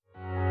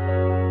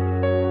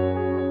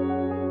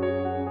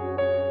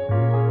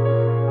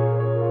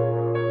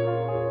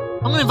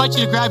to invite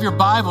you to grab your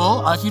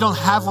Bible, if you don't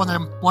have one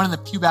in the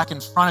pew back in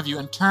front of you,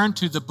 and turn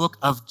to the book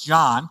of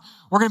John.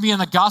 We're going to be in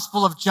the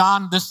Gospel of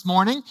John this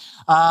morning.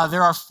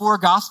 There are 4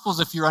 Gospels,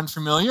 if you're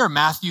unfamiliar: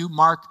 Matthew,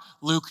 Mark,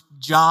 Luke,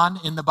 John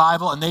in the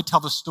Bible, and they tell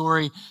the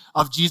story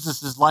of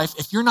Jesus' life.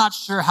 If you're not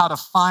sure how to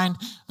find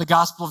the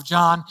Gospel of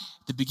John,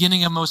 at the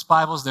beginning of most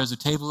Bibles, there's a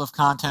table of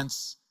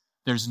contents.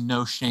 There's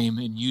no shame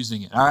in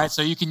using it. All right,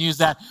 so you can use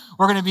that.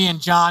 We're going to be in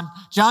John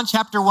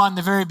chapter 1,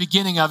 the very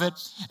beginning of it.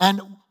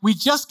 And we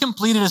just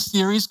completed a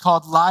series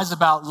called Lies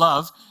About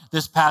Love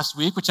this past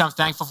week, which I'm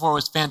thankful for. It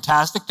was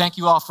fantastic. Thank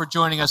you all for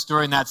joining us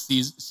during that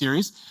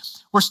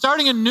series. We're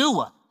starting a new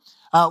one.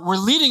 We're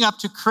leading up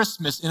to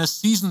Christmas in a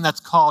season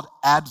that's called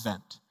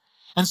Advent.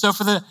 And so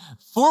for the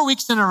 4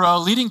 weeks in a row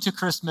leading to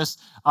Christmas,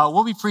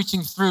 we'll be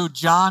preaching through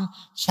John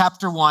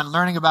chapter 1,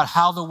 learning about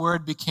how the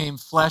Word became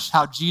flesh,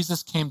 how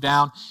Jesus came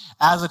down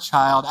as a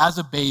child, as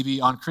a baby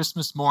on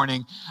Christmas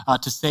morning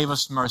to save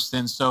us from our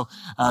sins. So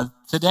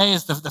today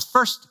is the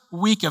first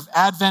week of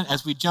Advent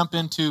as we jump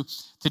into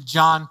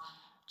John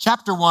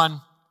chapter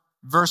 1,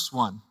 verse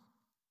 1.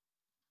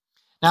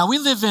 Now, we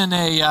live in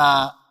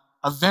a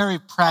very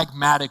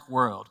pragmatic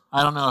world.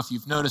 I don't know if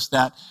you've noticed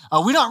that.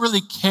 We don't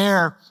really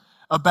care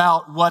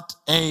about what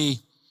a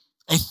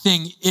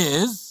thing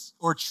is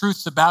or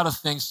truths about a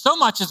thing so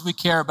much as we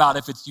care about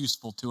if it's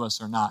useful to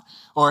us or not,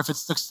 or if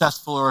it's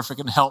successful or if it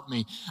can help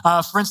me.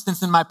 For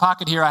instance, in my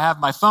pocket here, I have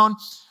my phone.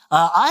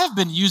 I have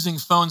been using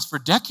phones for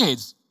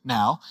decades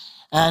now,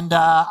 and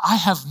I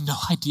have no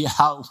idea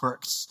how it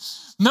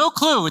works. No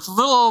clue. It's a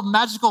little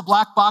magical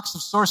black box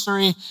of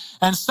sorcery,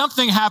 and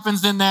something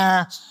happens in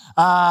there.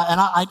 And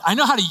I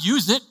know how to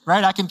use it,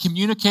 right? I can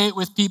communicate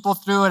with people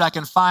through it. I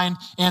can find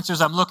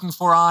answers I'm looking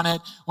for on it.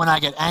 When I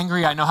get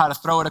angry, I know how to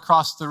throw it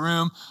across the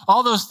room.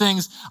 All those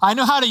things. I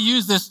know how to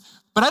use this,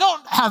 but I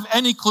don't have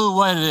any clue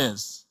what it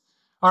is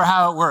or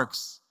how it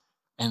works.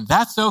 And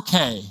that's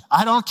okay.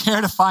 I don't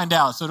care to find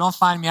out. So don't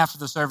find me after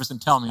the service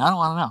and tell me. I don't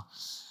want to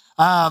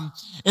know.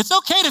 It's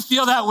okay to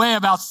feel that way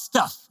about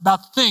stuff,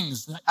 about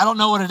things. I don't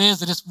know what it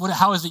is.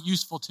 How is it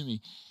useful to me?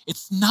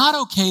 It's not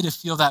okay to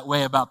feel that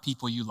way about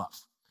people you love.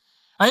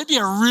 It'd be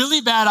a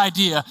really bad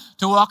idea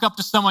to walk up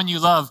to someone you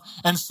love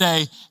and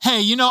say,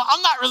 hey,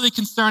 I'm not really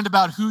concerned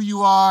about who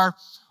you are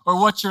or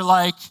what you're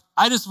like.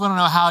 I just want to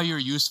know how you're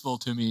useful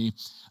to me.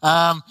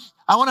 I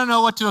want to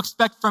know what to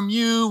expect from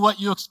you, what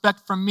you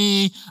expect from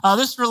me.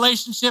 This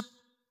relationship,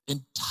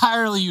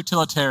 entirely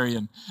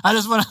utilitarian. I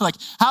just want to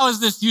how is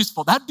this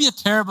useful? That'd be a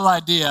terrible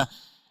idea.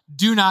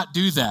 Do not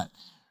do that,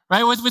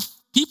 right? With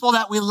people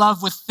that we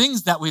love, with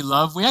things that we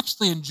love, we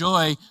actually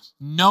enjoy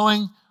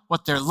knowing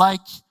what they're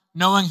like,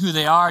 knowing who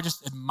they are,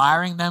 just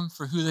admiring them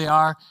for who they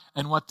are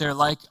and what they're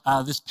like.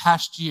 This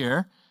past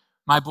year,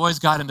 my boys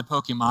got into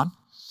Pokemon.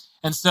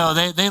 And so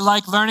they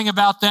like learning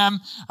about them,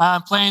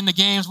 playing the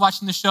games,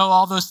 watching the show,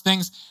 all those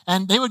things.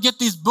 And they would get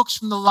these books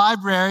from the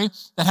library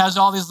that has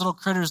all these little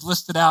critters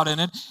listed out in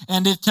it.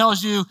 And it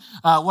tells you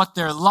what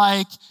they're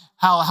like,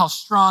 how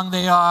strong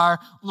they are,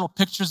 little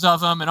pictures of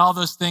them and all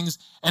those things.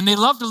 And they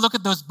love to look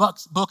at those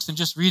books and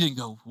just read it and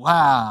go,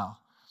 wow,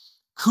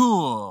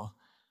 cool.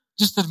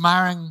 Just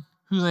admiring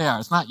who they are.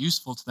 It's not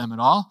useful to them at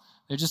all.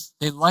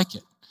 They like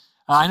it.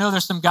 I know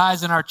there's some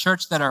guys in our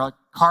church that are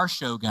car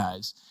show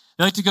guys.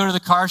 They like to go to the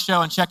car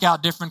show and check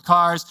out different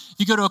cars. If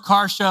you go to a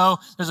car show,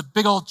 there's a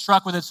big old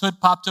truck with its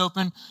hood popped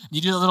open. And you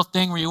do the little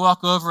thing where you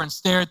walk over and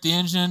stare at the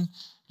engine.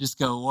 Just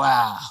go,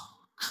 wow,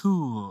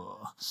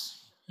 cool.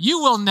 You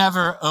will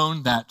never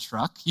own that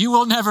truck. You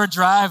will never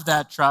drive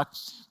that truck.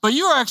 But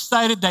you are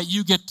excited that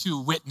you get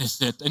to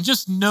witness it. And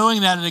just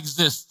knowing that it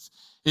exists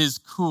is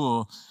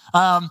cool.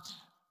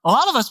 A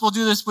lot of us will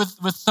do this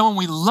with someone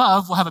we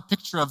love. We'll have a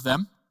picture of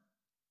them,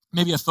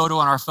 maybe a photo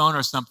on our phone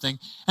or something.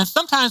 And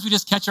sometimes we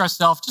just catch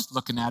ourselves just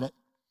looking at it,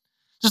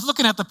 just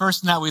looking at the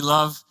person that we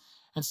love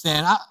and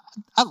saying,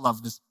 I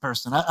love this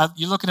person.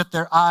 You're looking at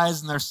their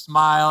eyes and their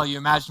smile. You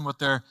imagine what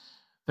their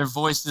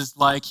voice is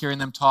like, hearing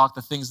them talk,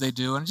 the things they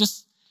do. And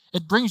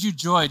it brings you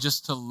joy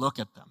just to look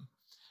at them.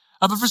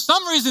 But for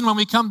some reason, when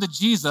we come to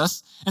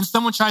Jesus and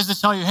someone tries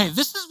to tell you, hey,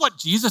 this is what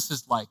Jesus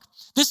is like.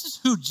 This is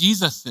who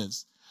Jesus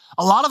is.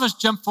 A lot of us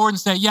jump forward and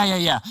say,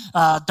 yeah.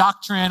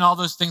 Doctrine, all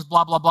those things,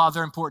 blah, blah, blah,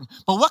 they're important.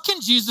 But what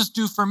can Jesus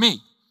do for me?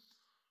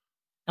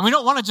 And we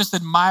don't want to just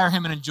admire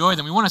him and enjoy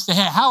them. We want to say,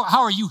 hey, how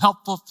are you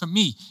helpful to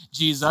me,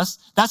 Jesus?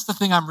 That's the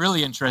thing I'm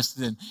really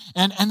interested in.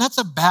 And that's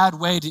a bad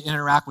way to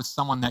interact with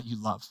someone that you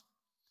love.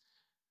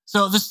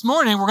 So this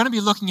morning, we're going to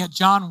be looking at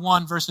John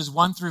 1, verses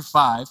 1 through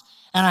 5.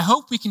 And I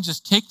hope we can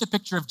just take the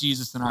picture of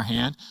Jesus in our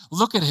hand,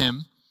 look at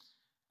him,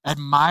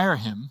 admire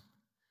him,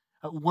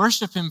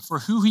 worship him for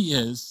who he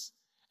is,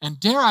 and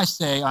dare I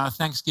say, on a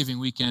Thanksgiving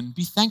weekend,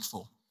 be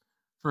thankful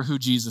for who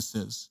Jesus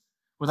is,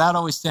 without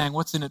always saying,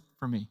 what's in it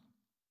for me?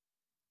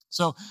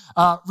 So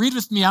read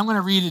with me. I'm going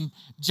to read in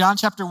John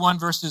chapter 1,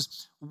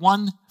 verses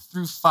 1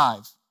 through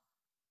 5.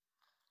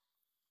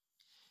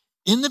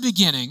 In the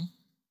beginning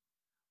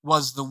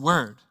was the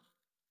Word,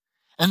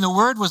 and the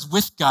Word was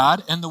with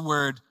God, and the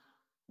Word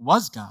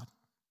was God.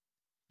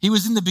 He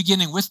was in the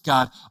beginning with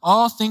God.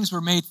 All things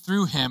were made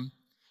through him,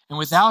 and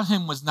without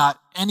him was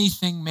not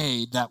anything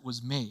made that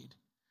was made.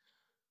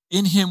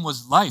 In him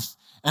was life,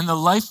 and the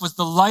life was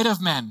the light of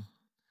men.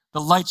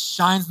 The light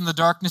shines in the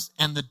darkness,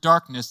 and the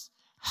darkness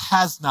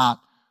has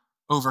not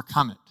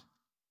overcome it.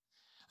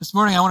 This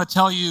morning, I want to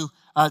tell you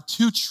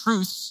two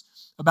truths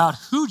about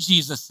who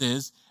Jesus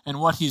is and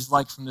what he's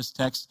like from this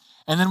text.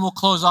 And then we'll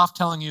close off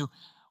telling you,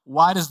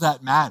 why does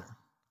that matter?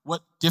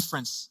 What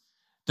difference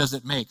does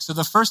it make? So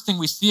the first thing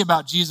we see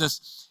about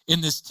Jesus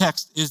in this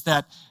text is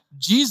that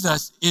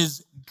Jesus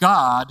is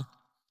God,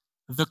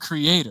 the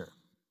Creator.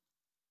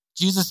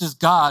 Jesus is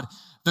God,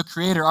 the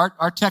Creator.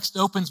 Our text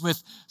opens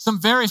with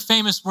some very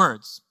famous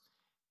words.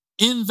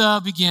 In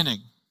the beginning.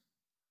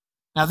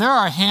 Now, there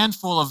are a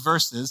handful of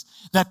verses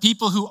that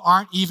people who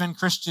aren't even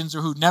Christians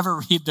or who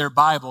never read their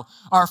Bible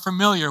are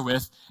familiar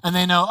with, and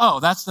they know, oh,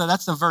 that's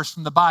a verse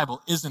from the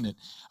Bible, isn't it?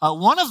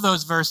 One of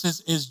those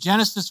verses is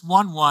Genesis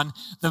 1:1,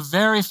 the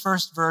very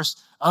first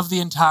verse of the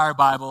entire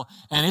Bible,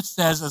 and it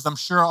says, as I'm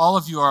sure all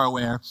of you are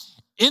aware,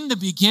 in the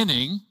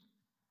beginning,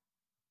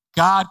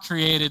 God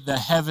created the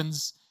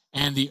heavens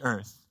and the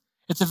earth.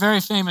 It's a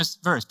very famous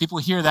verse. People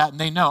hear that and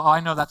they know, oh,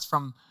 I know that's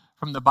from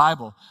the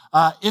Bible.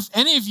 If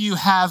any of you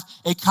have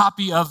a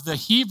copy of the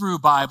Hebrew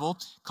Bible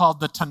called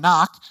the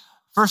Tanakh,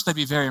 first, I'd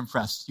be very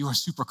impressed. You are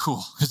super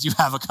cool because you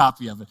have a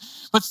copy of it.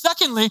 But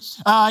secondly,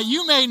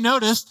 you may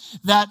notice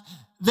that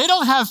they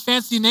don't have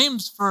fancy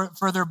names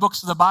for their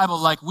books of the Bible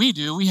like we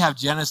do. We have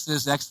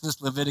Genesis,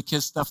 Exodus,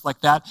 Leviticus, stuff like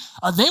that.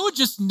 They would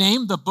just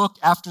name the book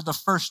after the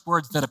first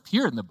words that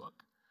appear in the book.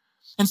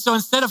 And so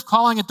instead of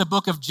calling it the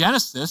book of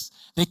Genesis,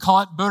 they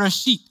call it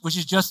Bereshit, which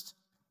is just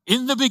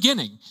in the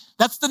beginning.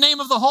 That's the name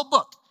of the whole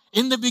book,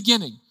 in the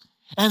beginning.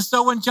 And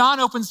so when John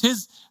opens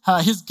his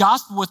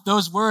gospel with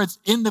those words,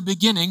 in the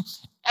beginning,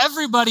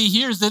 everybody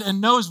hears it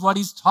and knows what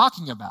he's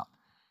talking about.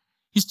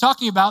 He's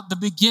talking about the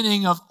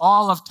beginning of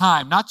all of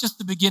time, not just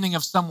the beginning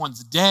of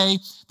someone's day,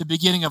 the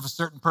beginning of a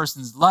certain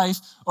person's life,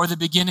 or the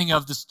beginning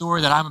of the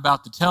story that I'm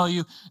about to tell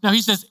you. No,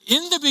 he says,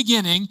 in the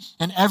beginning,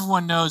 and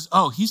everyone knows,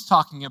 oh, he's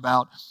talking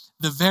about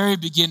the very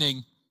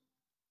beginning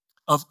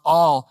of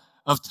all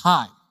of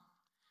time.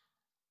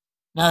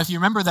 Now, if you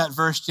remember that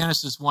verse,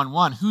 Genesis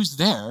 1:1, who's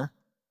there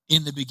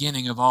in the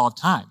beginning of all of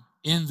time?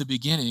 In the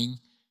beginning,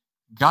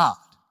 God.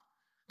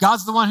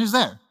 God's the one who's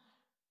there.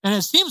 And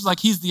it seems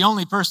like he's the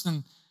only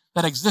person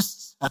that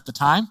exists at the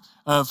time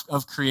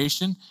of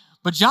creation.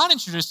 But John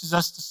introduces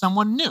us to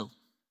someone new.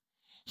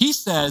 He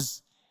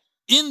says,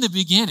 in the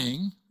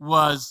beginning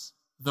was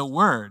the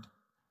Word.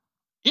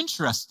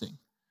 Interesting.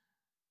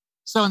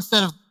 So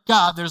instead of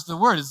God, there's the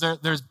Word.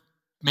 There's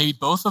maybe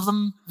both of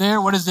them there?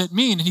 What does it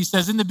mean? And he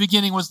says, in the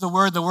beginning was the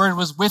Word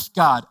was with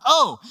God.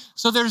 Oh,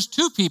 so there's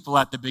two people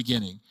at the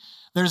beginning.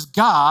 There's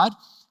God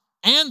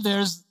and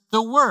there's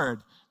the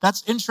Word.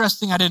 That's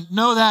interesting. I didn't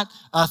know that.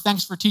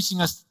 Thanks for teaching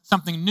us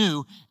something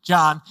new,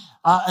 John.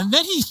 And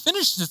then he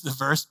finishes the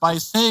verse by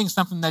saying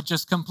something that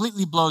just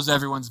completely blows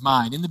everyone's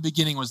mind. In the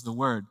beginning was the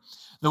Word.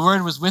 The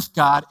Word was with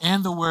God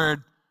and the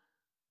Word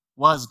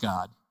was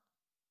God.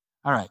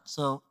 All right,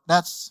 so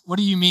what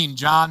do you mean,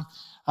 John?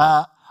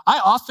 I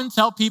often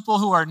tell people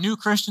who are new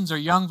Christians or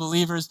young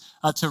believers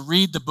to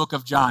read the book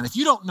of John. If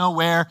you don't know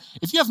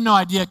if you have no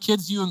idea,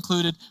 kids, you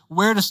included,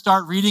 where to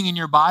start reading in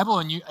your Bible,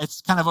 and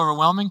it's kind of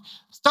overwhelming,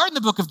 start in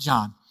the book of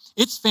John.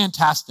 It's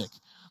fantastic.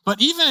 But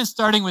even in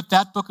starting with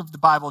that book of the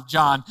Bible of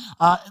John,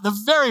 the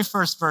very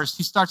first verse,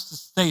 he starts to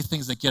say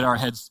things that get our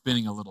heads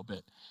spinning a little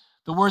bit.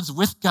 The words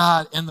with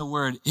God and the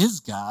Word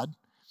is God.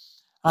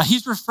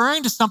 He's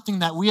referring to something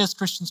that we as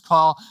Christians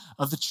call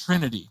the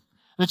Trinity.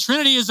 The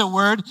Trinity is a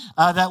word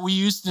that we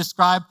use to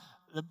describe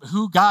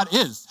who God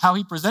is, how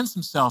he presents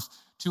himself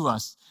to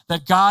us.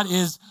 That God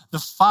is the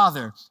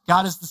Father,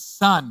 God is the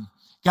Son,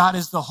 God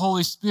is the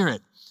Holy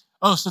Spirit.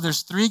 Oh, so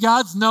there's three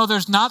gods? No,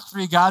 there's not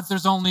three gods.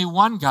 There's only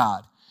one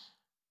God.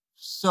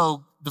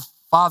 So the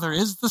Father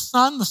is the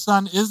Son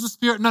is the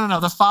Spirit? No.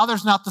 The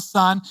Father's not the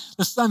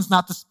Son's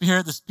not the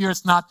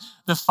Spirit's not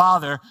the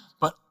Father,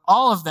 but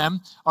all of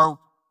them are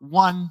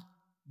one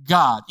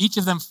God, each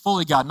of them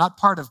fully God, not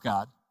part of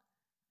God.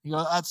 You go,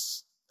 I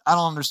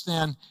don't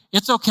understand.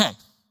 It's okay.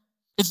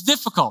 It's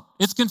difficult.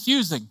 It's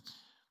confusing.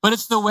 But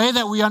it's the way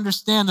that we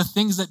understand the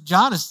things that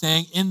John is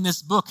saying in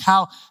this book,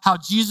 how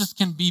Jesus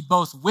can be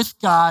both with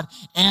God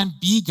and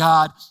be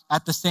God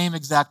at the same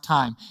exact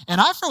time.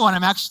 And I, for one,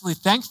 am actually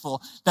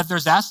thankful that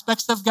there's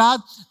aspects of God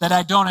that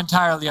I don't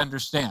entirely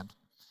understand.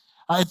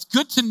 It's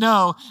good to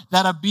know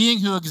that a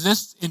being who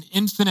exists in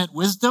infinite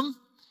wisdom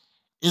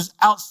is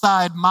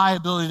outside my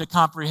ability to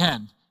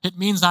comprehend. It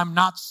means I'm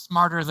not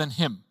smarter than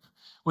him,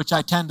 which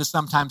I tend to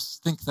sometimes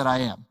think that I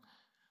am.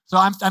 So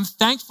I'm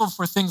thankful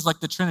for things like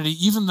the Trinity,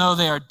 even though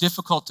they are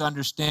difficult to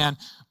understand,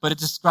 but it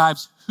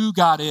describes who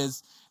God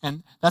is.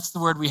 And that's the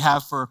word we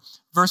have for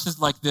verses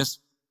like this,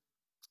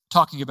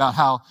 talking about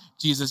how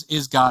Jesus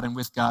is God and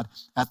with God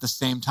at the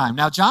same time.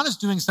 Now, John is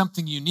doing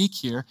something unique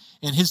here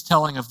in his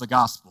telling of the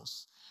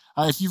Gospels.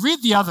 If you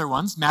read the other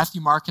ones,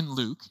 Matthew, Mark, and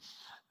Luke,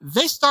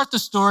 they start the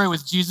story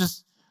with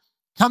Jesus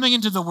coming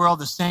into the world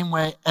the same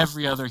way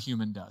every other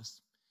human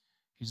does.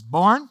 He's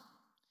born,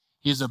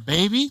 He's a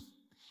baby.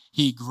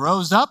 He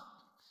grows up.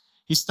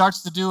 He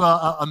starts to do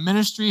a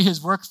ministry,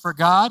 his work for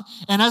God.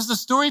 And as the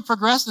story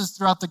progresses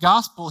throughout the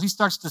gospel, he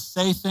starts to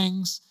say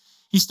things.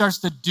 He starts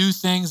to do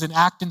things and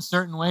act in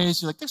certain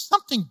ways. You're like, there's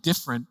something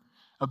different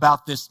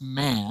about this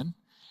man.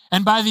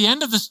 And by the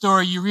end of the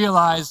story, you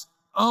realize,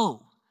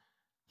 oh,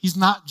 he's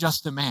not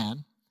just a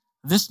man.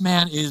 This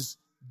man is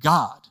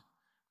God.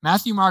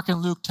 Matthew, Mark,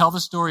 and Luke tell the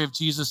story of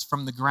Jesus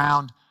from the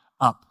ground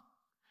up.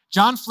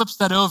 John flips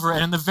that over,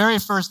 and in the very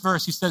first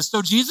verse, he says,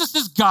 so Jesus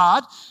is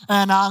God,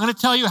 and I'm going to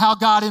tell you how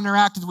God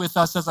interacted with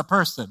us as a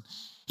person.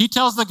 He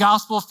tells the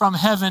gospel from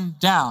heaven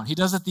down. He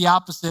does it the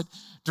opposite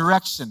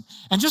direction.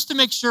 And just to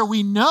make sure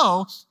we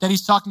know that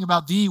he's talking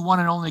about the one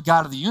and only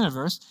God of the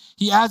universe,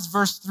 he adds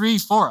verse 3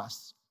 for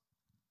us.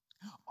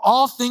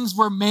 All things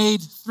were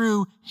made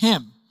through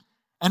him,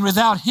 and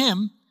without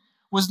him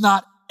was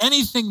not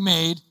anything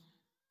made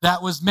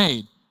that was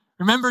made.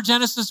 Remember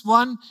Genesis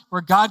 1,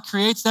 where God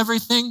creates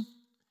everything?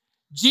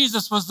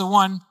 Jesus was the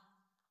one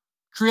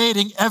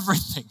creating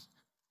everything.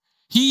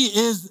 He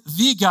is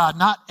the God,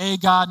 not a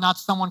God, not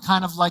someone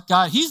kind of like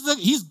God. He's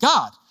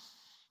God.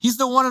 He's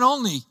the one and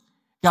only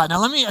God. Now,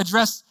 let me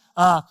address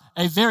a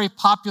very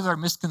popular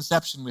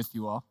misconception with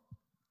you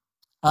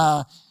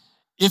all.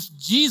 If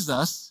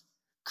Jesus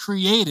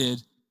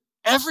created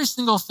every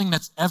single thing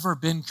that's ever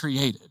been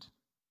created,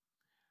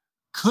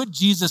 could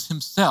Jesus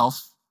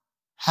himself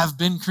have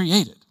been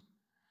created?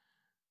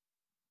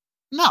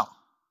 No.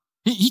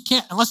 He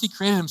can't, unless he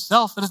created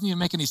himself. That doesn't even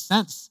make any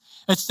sense.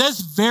 It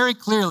says very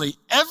clearly,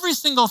 every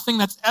single thing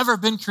that's ever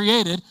been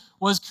created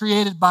was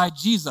created by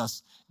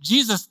Jesus.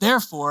 Jesus,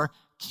 therefore,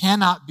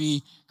 cannot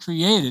be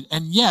created.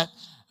 And yet,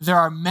 there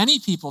are many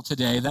people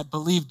today that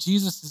believe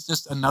Jesus is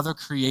just another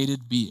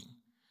created being.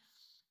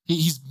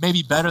 He's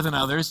maybe better than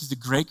others. He's a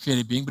great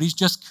created being, but he's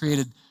just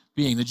created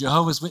being. The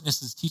Jehovah's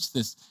Witnesses teach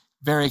this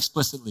very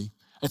explicitly.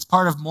 It's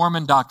part of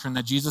Mormon doctrine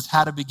that Jesus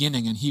had a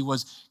beginning and he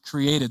was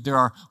created. There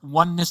are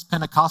oneness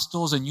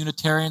Pentecostals and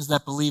Unitarians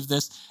that believe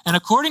this. And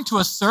according to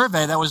a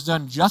survey that was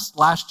done just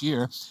last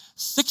year,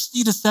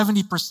 60 to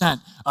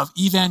 70% of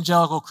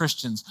evangelical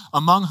Christians,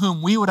 among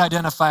whom we would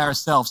identify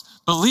ourselves,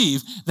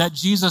 believe that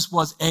Jesus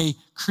was a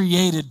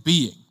created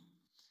being.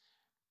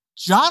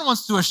 John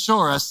wants to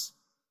assure us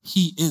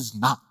he is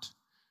not.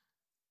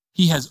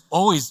 He has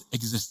always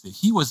existed.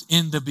 He was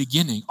in the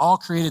beginning. All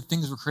created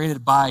things were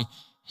created by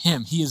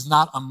him. He is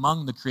not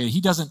among the created. He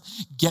doesn't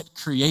get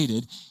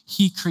created.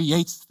 He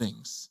creates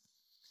things.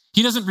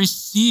 He doesn't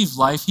receive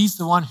life. He's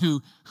the one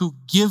who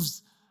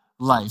gives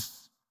life.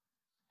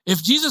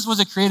 If Jesus was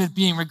a created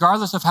being,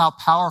 regardless of how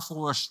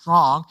powerful or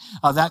strong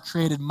that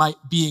created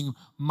being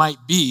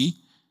might be,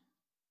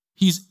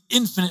 he's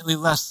infinitely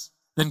less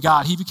than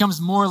God. He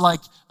becomes more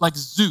like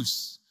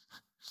Zeus,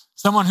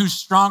 someone who's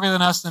stronger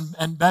than us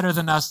and better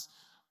than us,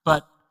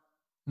 but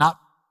not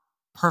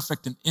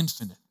perfect and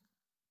infinite.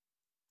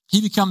 He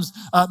becomes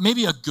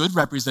maybe a good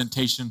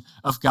representation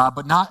of God,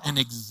 but not an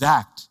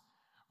exact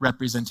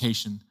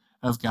representation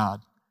of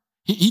God.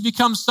 He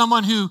becomes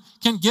someone who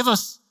can give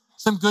us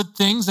some good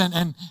things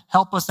and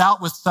help us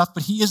out with stuff,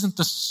 but he isn't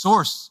the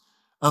source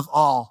of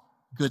all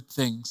good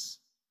things.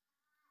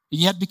 And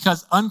yet,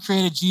 because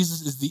uncreated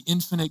Jesus is the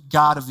infinite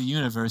God of the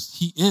universe,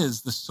 he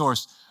is the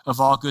source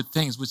of all good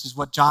things, which is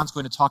what John's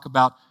going to talk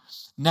about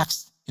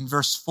next in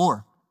verse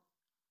 4.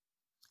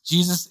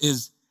 Jesus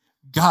is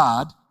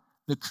God,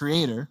 the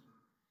creator,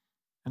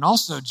 and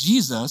also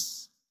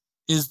Jesus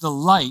is the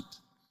light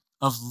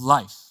of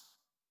life.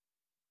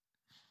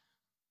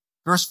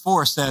 Verse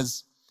 4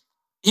 says,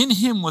 in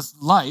him was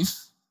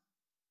life,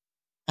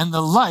 and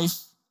the life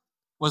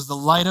was the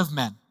light of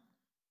men.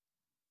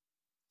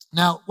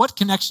 Now, what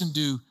connection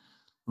do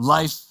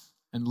life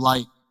and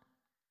light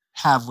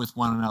have with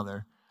one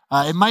another?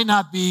 It might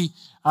not be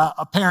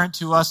apparent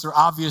to us or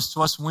obvious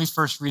to us when we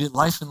first read it.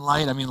 Life and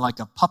light, I mean, like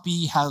a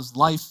puppy has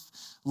life.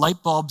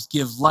 Light bulbs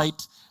give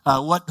light.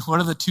 What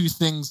do the two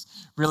things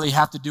really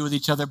have to do with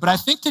each other? But I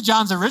think to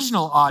John's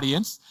original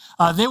audience,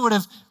 they would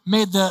have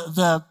made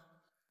the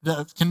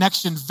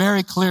connection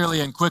very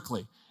clearly and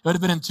quickly. It would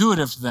have been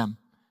intuitive to them.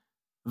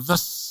 The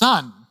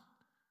sun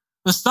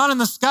in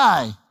the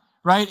sky,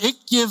 right? It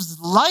gives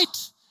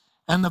light,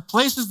 and the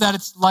places that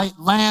its light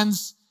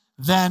lands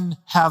then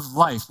have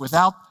life.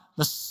 Without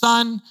the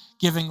sun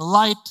giving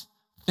light,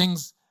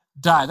 things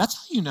die. That's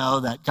how you know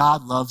that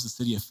God loves the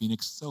city of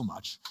Phoenix so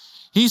much.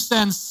 He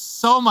sends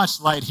so much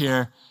light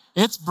here.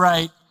 It's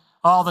bright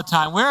all the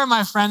time. Where are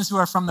my friends who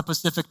are from the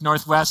Pacific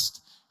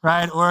Northwest,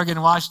 right?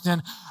 Oregon,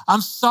 Washington.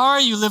 I'm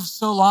sorry you lived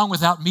so long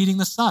without meeting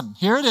the sun.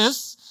 Here it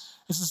is.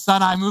 It's the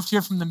sun. I moved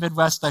here from the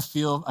Midwest. I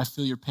feel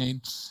your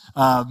pain.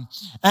 And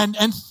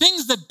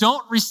things that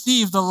don't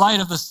receive the light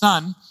of the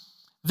sun,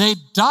 they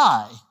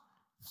die.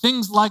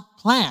 Things like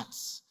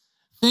plants,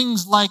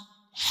 things like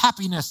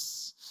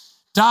happiness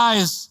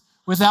dies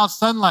without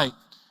sunlight.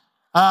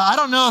 I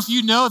don't know if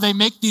you know, they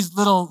make these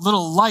little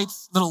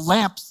lights, little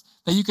lamps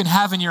that you can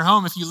have in your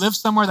home if you live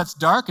somewhere that's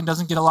dark and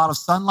doesn't get a lot of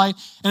sunlight.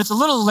 And it's a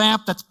little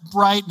lamp that's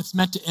bright and it's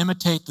meant to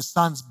imitate the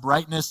sun's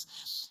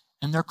brightness.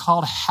 And they're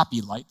called happy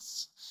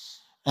lights.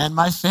 And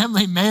my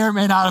family may or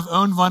may not have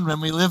owned one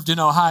when we lived in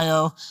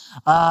Ohio,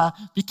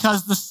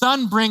 because the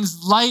sun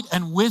brings light,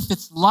 and with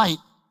its light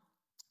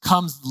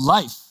comes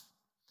life.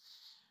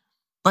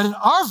 But in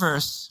our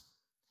verse,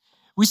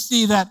 we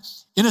see that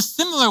in a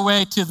similar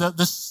way to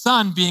the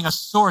sun being a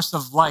source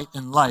of light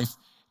and life,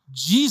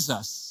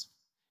 Jesus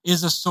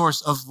is a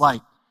source of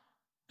light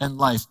and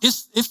life.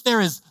 If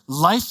there is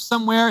life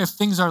somewhere, if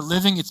things are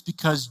living, it's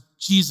because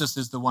Jesus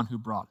is the one who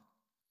brought it.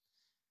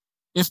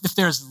 If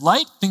there's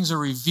light, things are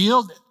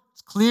revealed,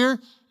 it's clear,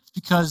 it's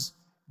because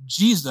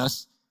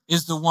Jesus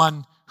is the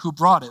one who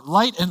brought it.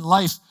 Light and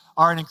life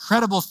are an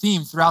incredible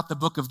theme throughout the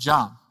book of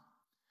John.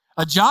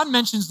 John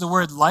mentions the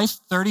word life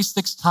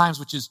 36 times,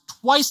 which is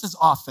twice as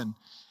often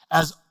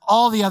as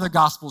all the other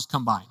gospels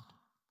combined.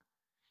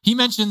 He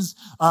mentions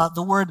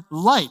the word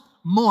light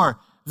more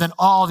than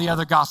all the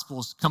other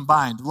gospels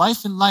combined.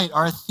 Life and light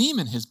are a theme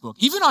in his book.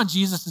 Even on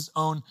Jesus'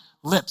 own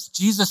lips,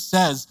 Jesus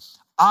says,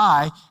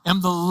 I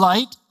am the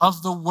light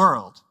of the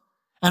world.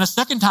 And a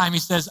second time he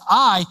says,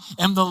 I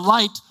am the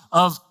light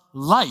of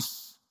life.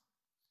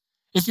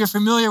 If you're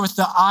familiar with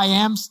the I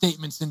am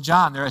statements in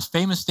John, there are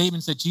famous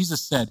statements that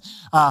Jesus said.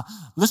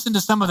 Listen to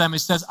some of them. He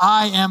says,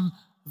 I am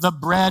the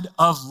bread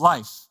of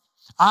life.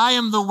 I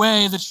am the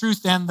way, the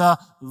truth, and the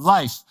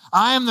life.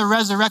 I am the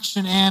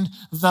resurrection and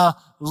the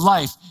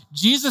life.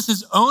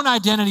 Jesus' own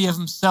identity of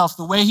himself,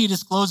 the way he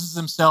discloses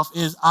himself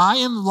is, I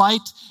am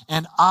light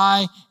and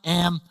I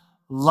am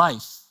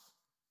life.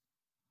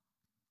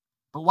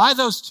 But why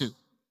those two?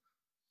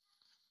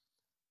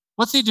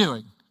 What's he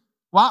doing?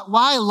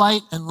 Why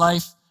light and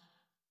life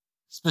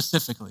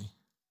specifically?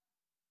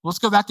 Well, let's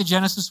go back to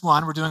Genesis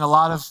 1. We're doing a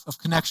lot of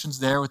connections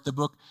there with the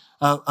book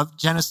of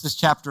Genesis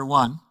chapter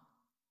 1.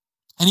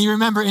 And you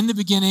remember, in the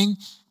beginning,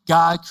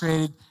 God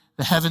created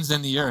the heavens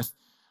and the earth.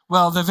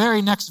 Well, the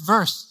very next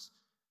verse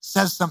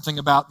says something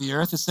about the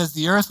earth. It says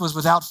the earth was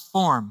without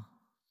form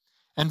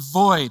and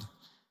void,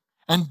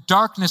 and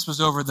darkness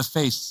was over the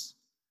face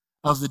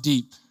of the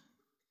deep.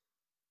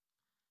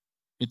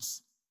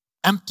 It's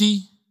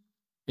empty,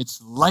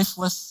 it's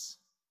lifeless,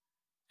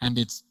 and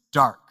it's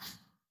dark.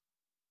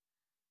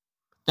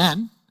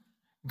 Then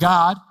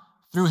God,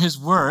 through his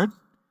word,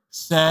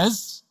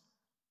 says,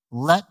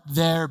 let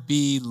there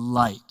be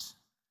light.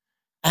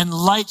 And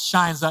light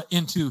shines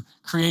into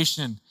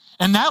creation.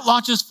 And that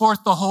launches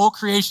forth the whole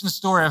creation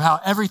story of how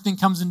everything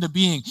comes into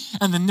being.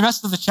 And the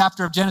rest of the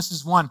chapter of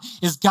Genesis 1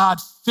 is God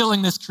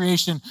filling this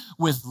creation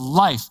with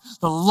life.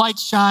 The light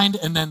shined,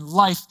 and then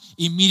life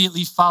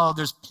immediately followed.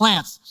 There's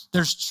plants,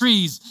 there's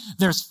trees,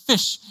 there's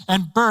fish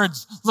and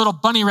birds, little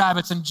bunny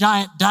rabbits and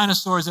giant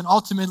dinosaurs, and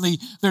ultimately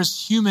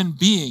there's human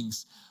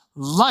beings.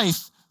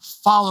 Life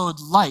followed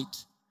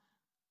light.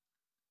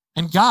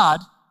 And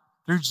God,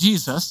 through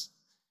Jesus,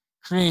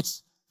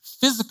 creates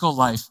physical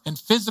life and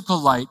physical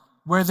light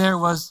where there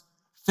was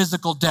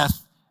physical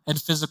death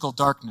and physical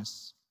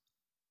darkness.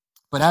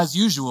 But as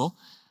usual,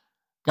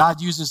 God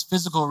uses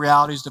physical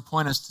realities to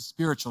point us to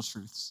spiritual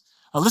truths.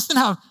 Listen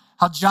how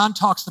John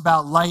talks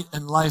about light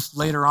and life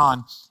later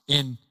on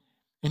in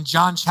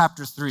John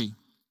chapter 3. I'm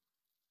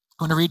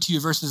going to read to you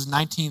verses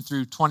 19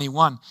 through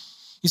 21.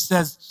 He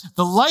says,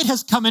 the light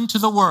has come into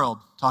the world,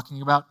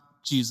 talking about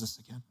Jesus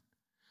again.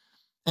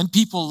 And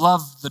people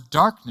love the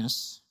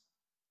darkness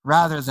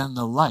rather than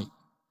the light,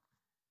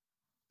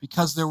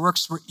 because their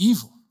works were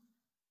evil.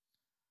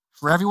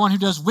 For everyone who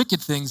does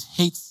wicked things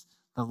hates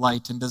the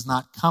light and does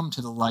not come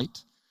to the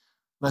light,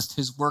 lest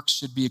his works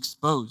should be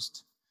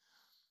exposed.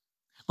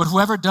 But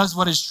whoever does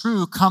what is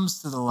true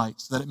comes to the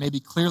light, so that it may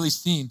be clearly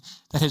seen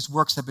that his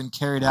works have been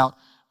carried out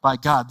by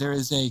God. There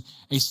is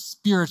a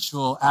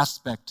spiritual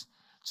aspect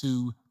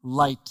to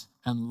light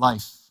and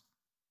life,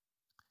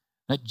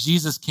 that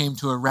Jesus came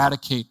to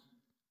eradicate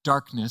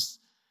darkness,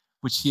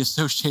 which he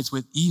associates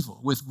with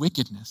evil, with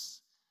wickedness.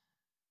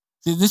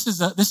 See, this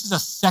is a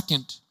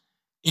second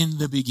in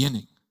the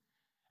beginning.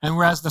 And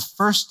whereas the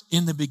first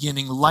in the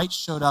beginning, light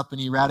showed up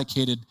and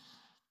eradicated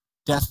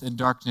death and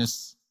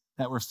darkness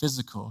that were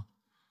physical,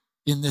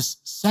 in this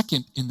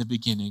second in the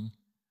beginning,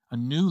 a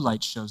new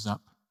light shows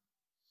up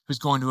who's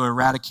going to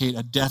eradicate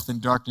a death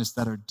and darkness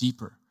that are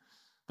deeper,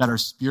 that are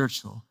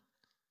spiritual.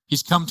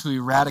 He's come to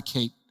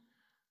eradicate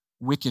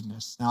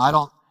wickedness. Now, I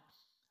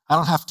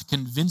don't have to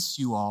convince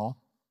you all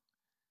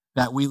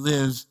that we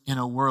live in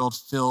a world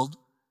filled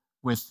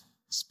with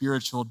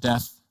spiritual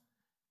death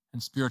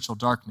and spiritual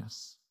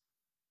darkness.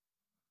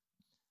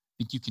 I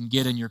think you can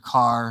get in your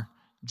car,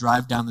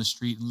 drive down the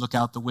street, and look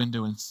out the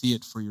window and see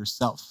it for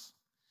yourself.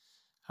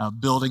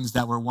 Buildings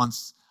that were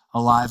once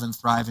alive and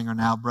thriving are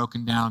now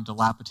broken down,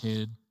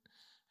 dilapidated,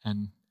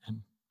 and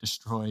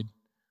destroyed.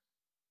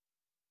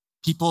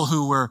 People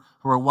who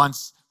were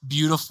once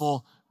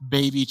beautiful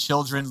baby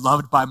children,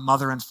 loved by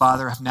mother and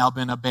father, have now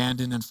been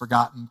abandoned and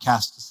forgotten,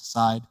 cast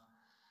aside.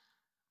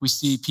 We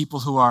see people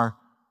who are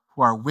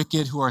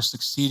wicked, who are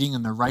succeeding,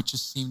 and the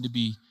righteous seem to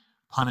be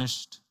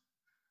punished.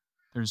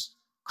 There's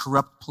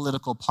corrupt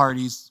political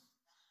parties.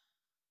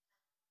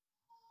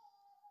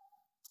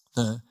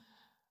 The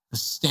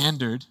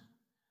standard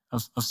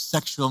of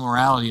sexual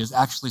morality is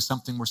actually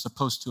something we're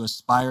supposed to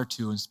aspire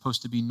to and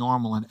supposed to be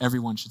normal and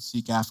everyone should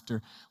seek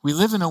after. We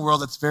live in a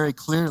world that's very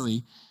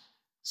clearly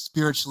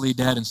spiritually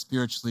dead and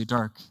spiritually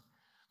dark.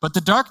 But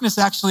the darkness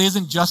actually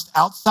isn't just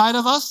outside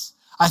of us.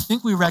 I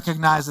think we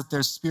recognize that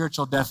there's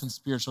spiritual death and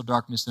spiritual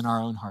darkness in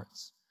our own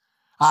hearts.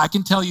 I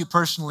can tell you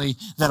personally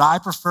that I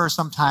prefer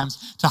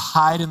sometimes to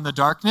hide in the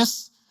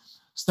darkness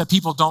so that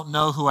people don't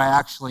know who I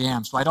actually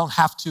am. So I don't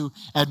have to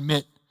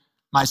admit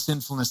my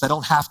sinfulness. I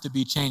don't have to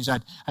be changed.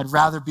 I'd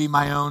rather be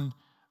my own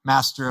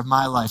master of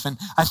my life. And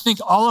I think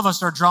all of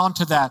us are drawn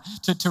to that,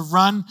 to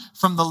run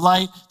from the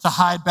light, to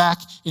hide back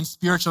in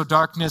spiritual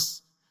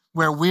darkness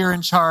where we're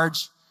in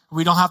charge.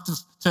 We don't have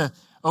to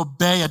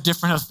obey a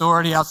different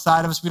authority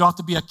outside of us. We don't have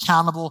to be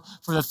accountable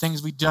for the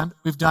things we've done.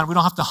 We don't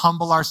have to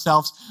humble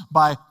ourselves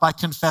by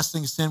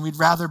confessing sin. We'd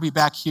rather be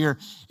back here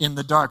in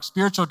the dark.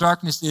 Spiritual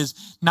darkness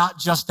is not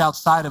just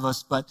outside of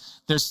us, but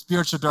there's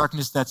spiritual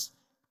darkness that's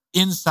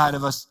inside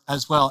of us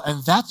as well.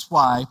 And that's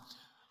why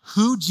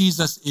who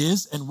Jesus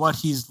is and what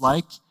he's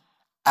like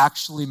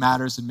actually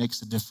matters and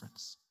makes a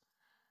difference.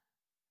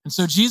 And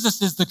so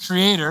Jesus is the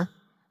creator.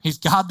 He's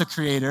God the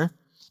creator.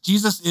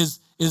 Jesus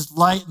is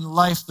light and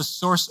life, the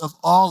source of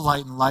all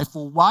light and life.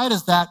 Well, why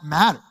does that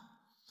matter?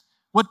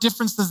 What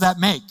difference does that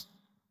make?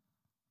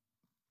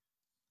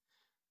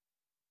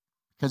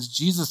 Because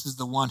Jesus is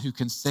the one who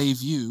can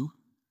save you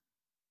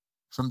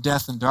from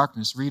death and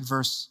darkness. Read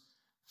verse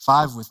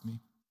 5 with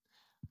me.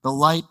 The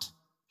light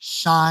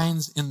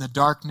shines in the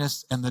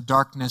darkness, and the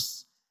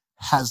darkness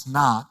has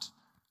not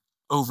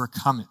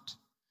overcome it.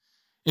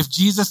 If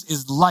Jesus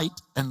is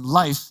light and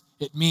life,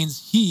 it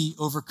means he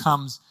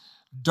overcomes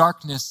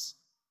darkness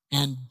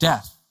and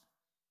death.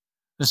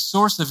 The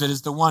source of it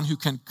is the one who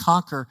can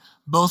conquer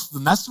both of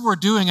them. That's what we're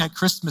doing at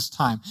Christmas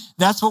time.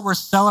 That's what we're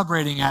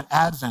celebrating at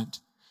Advent.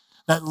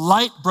 That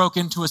light broke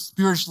into a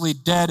spiritually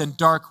dead and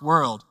dark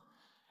world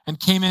and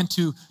came in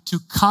to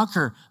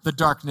conquer the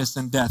darkness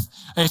and death.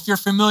 If you're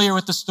familiar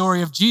with the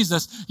story of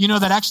Jesus, you know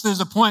that actually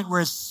there's a point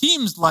where it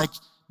seems like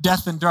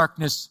death and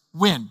darkness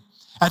win.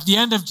 At the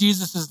end of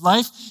Jesus'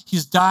 life,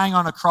 he's dying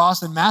on a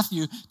cross, and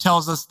Matthew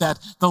tells us that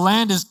the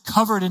land is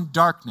covered in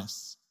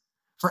darkness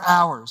for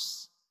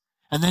hours.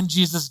 And then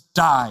Jesus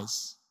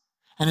dies,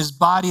 and his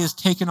body is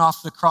taken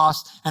off the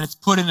cross, and it's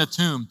put in a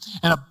tomb.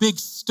 And a big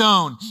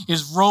stone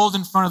is rolled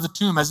in front of the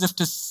tomb as if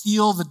to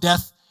seal the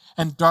death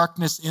and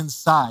darkness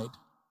inside.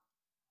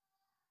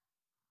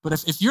 But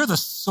if you're the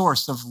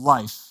source of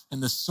life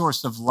and the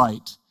source of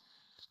light,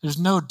 there's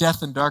no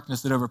death and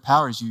darkness that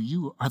overpowers you.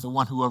 You are the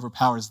one who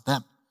overpowers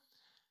them.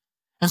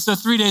 And so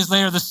 3 days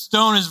later, the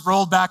stone is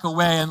rolled back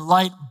away and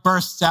light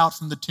bursts out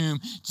from the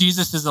tomb.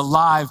 Jesus is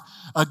alive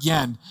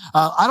again.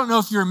 I don't know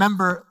if you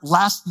remember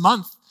last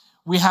month,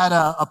 we had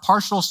a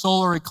partial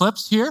solar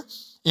eclipse here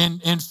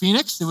in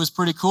Phoenix. It was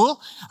pretty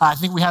cool. I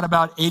think we had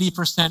about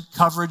 80%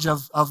 coverage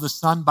of the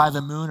sun by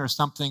the moon or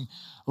something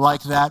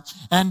like that.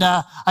 And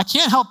I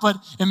can't help but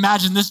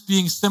imagine this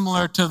being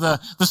similar to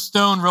the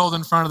stone rolled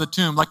in front of the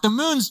tomb. Like the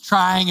moon's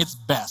trying its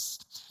best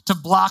to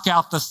block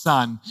out the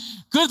sun.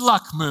 Good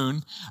luck,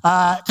 moon,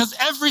 because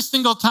every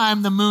single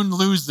time the moon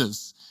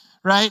loses,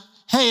 right?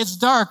 Hey, it's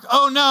dark.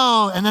 Oh,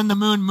 no. And then the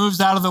moon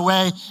moves out of the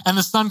way and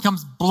the sun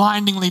comes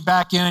blindingly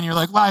back in and you're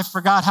like, well, I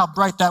forgot how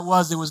bright that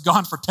was. It was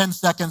gone for 10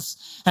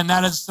 seconds, and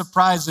that is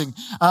surprising.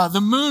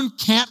 The moon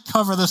can't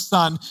cover the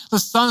sun. The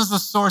sun is the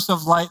source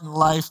of light and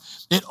life.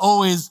 It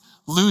always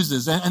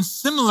loses. And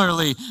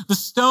similarly, the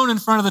stone in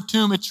front of the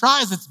tomb, it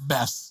tries its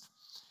best.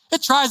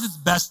 It tries its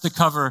best to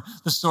cover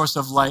the source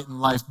of light and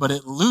life, but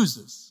it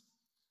loses.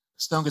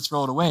 The stone gets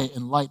rolled away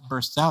and light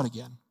bursts out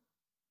again.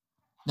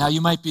 Now you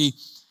might be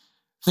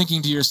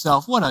thinking to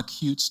yourself, what a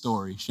cute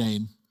story,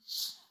 Shane.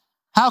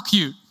 How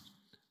cute.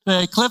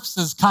 The eclipse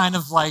is kind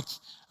of like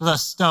the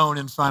stone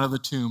in front of the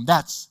tomb.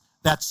 That's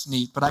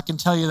neat. But I can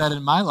tell you that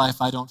in my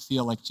life, I don't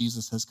feel like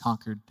Jesus has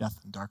conquered death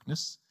and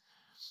darkness.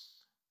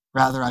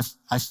 Rather,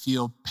 I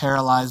feel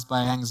paralyzed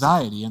by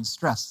anxiety and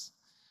stress.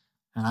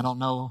 And I don't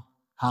know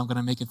how I'm going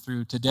to make it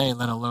through today,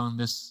 let alone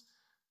this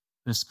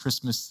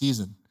Christmas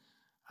season.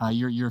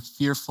 You're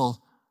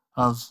fearful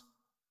of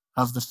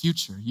the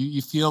future.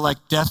 You feel like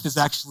death is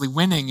actually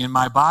winning in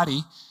my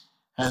body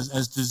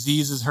as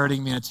disease is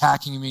hurting me and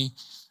attacking me,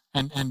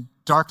 and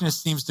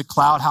darkness seems to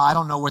cloud how I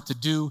don't know what to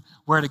do,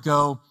 where to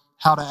go,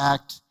 how to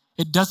act.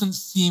 It doesn't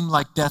seem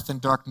like death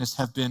and darkness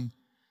have been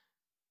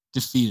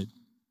defeated.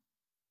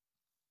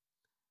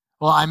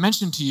 Well, I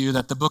mentioned to you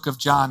that the book of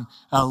John,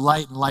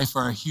 light and life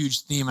are a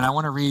huge theme, and I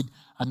want to read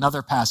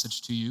another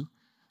passage to you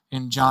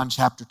in John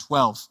chapter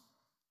 12.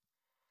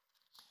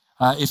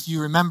 If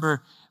you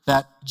remember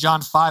that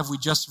John 5 we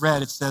just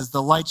read, it says,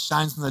 the light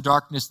shines in the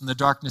darkness and the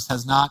darkness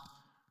has not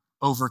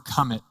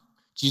overcome it.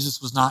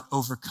 Jesus was not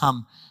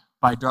overcome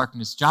by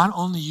darkness. John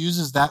only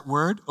uses that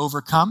word,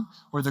 overcome,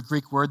 or the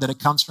Greek word that it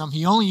comes from.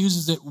 He only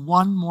uses it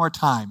one more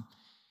time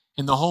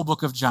in the whole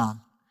book of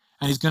John.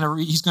 And he's going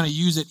to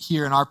use it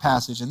here in our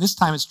passage. And this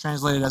time it's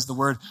translated as the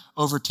word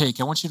overtake.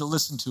 I want you to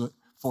listen to it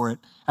for it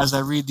as I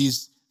read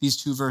these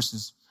two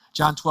verses.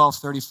 John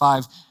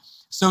 12:35.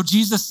 So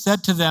Jesus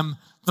said to them,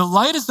 "The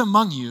light is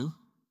among you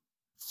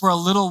for a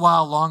little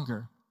while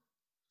longer.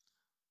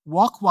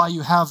 Walk while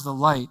you have the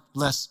light,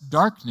 lest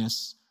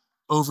darkness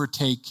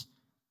overtake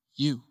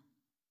you.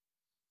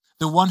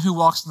 The one who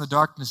walks in the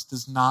darkness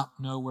does not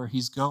know where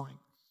he's going.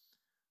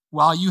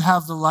 While you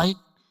have the light,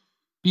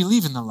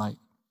 believe in the light,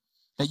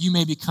 that you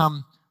may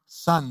become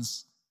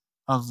sons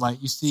of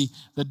light." You see,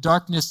 the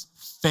darkness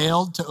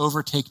failed to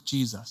overtake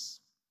Jesus.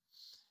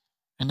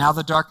 And now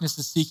the darkness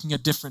is seeking a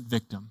different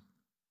victim.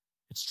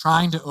 It's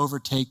trying to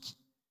overtake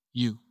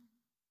you.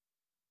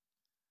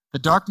 The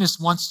darkness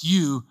wants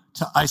you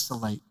to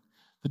isolate.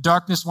 The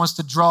darkness wants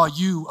to draw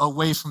you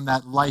away from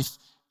that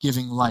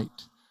life-giving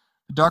light.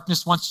 The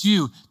darkness wants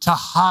you to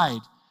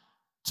hide,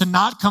 to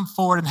not come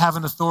forward and have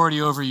an authority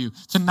over you,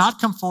 to not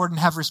come forward and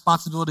have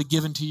responsibility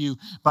given to you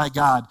by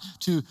God,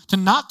 to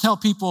not tell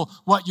people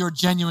what you're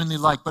genuinely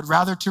like, but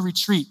rather to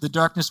retreat. The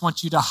darkness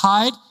wants you to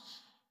hide,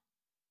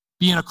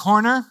 be in a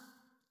corner,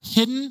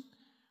 hidden,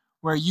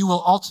 where you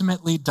will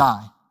ultimately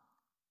die.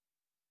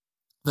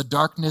 The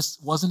darkness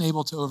wasn't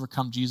able to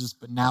overcome Jesus,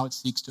 but now it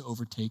seeks to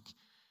overtake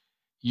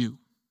you.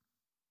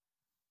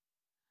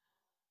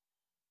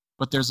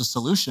 But there's a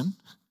solution.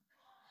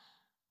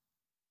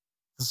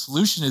 The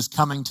solution is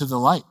coming to the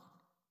light.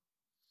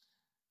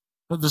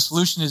 The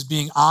solution is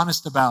being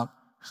honest about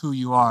who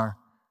you are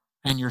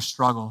and your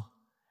struggle,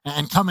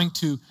 and coming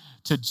to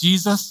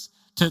Jesus,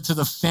 to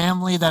the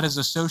family that is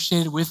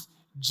associated with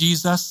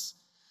Jesus,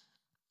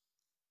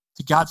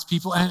 to God's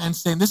people, and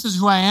saying, "This is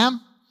who I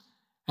am,"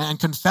 and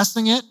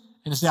confessing it,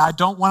 and say, "I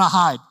don't want to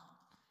hide.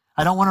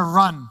 I don't want to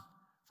run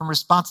from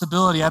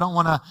responsibility. I don't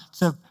want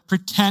to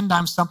pretend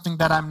I'm something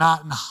that I'm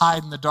not and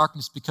hide in the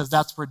darkness, because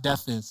that's where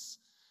death is."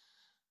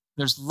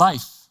 There's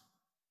life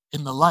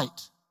in the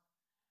light,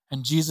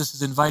 and Jesus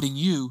is inviting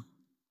you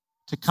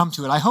to come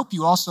to it. I hope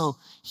you also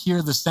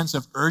hear the sense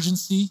of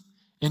urgency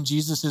in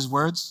Jesus'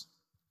 words.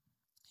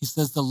 He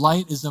says, "The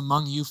light is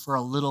among you for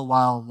a little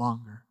while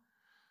longer.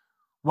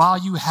 While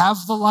you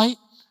have the light,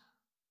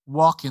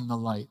 walk in the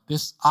light."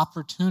 This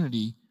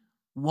opportunity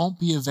won't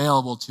be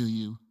available to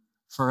you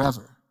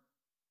forever.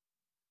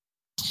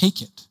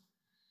 Take it.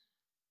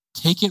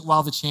 Take it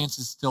while the chance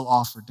is still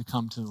offered to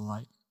come to the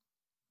light.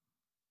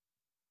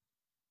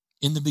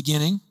 In the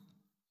beginning,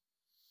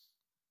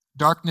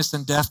 darkness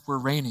and death were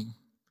reigning,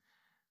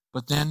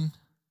 but then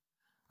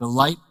the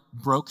light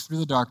broke through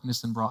the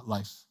darkness and brought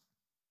life.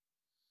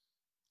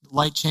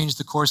 Light changed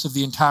the course of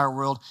the entire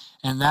world,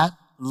 and that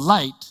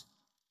light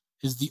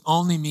is the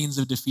only means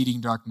of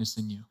defeating darkness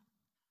in you.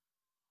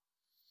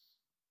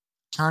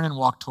 Turn and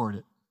walk toward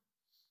it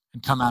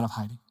and come out of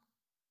hiding.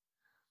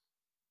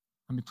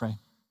 Let me pray.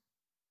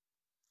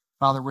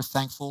 Father, we're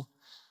thankful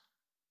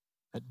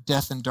that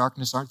death and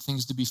darkness aren't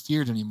things to be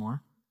feared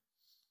anymore,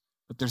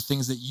 but they're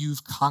things that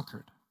you've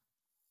conquered.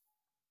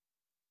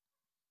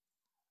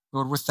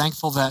 Lord, we're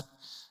thankful that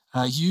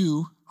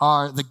you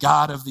are the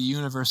God of the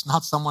universe,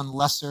 not someone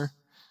lesser,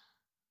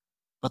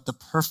 but the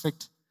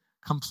perfect,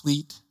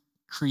 complete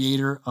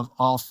creator of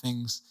all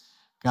things.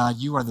 God,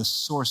 you are the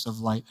source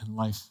of light and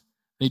life.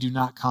 They do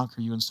not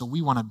conquer you, and so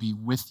we want to be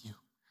with you.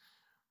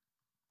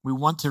 We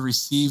want to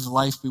receive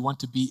life. We want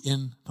to be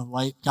in the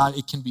light. God,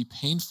 it can be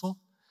painful.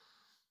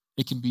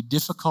 It can be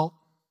difficult,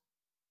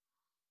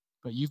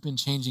 but you've been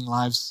changing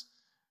lives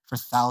for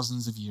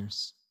thousands of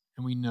years,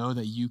 and we know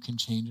that you can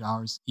change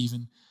ours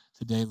even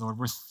today, Lord.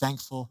 We're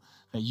thankful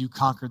that you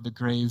conquered the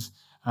grave,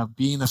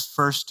 being the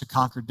first to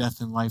conquer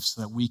death and life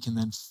so that we can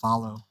then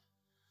follow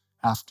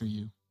after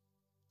you.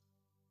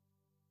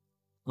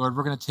 Lord,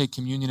 we're going to take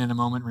communion in a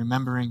moment,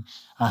 remembering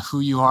who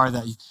you are,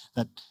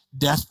 that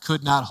death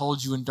could not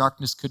hold you and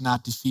darkness could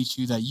not defeat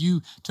you, that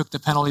you took the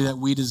penalty that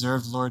we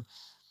deserved, Lord.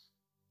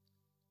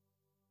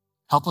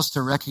 Help us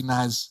to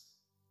recognize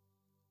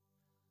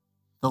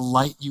the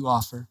light you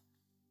offer.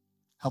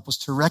 Help us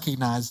to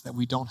recognize that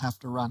we don't have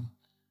to run.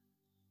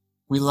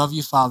 We love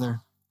you,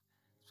 Father.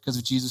 Because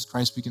of Jesus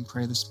Christ, we can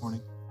pray this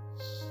morning.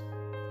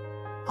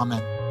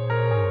 Amen.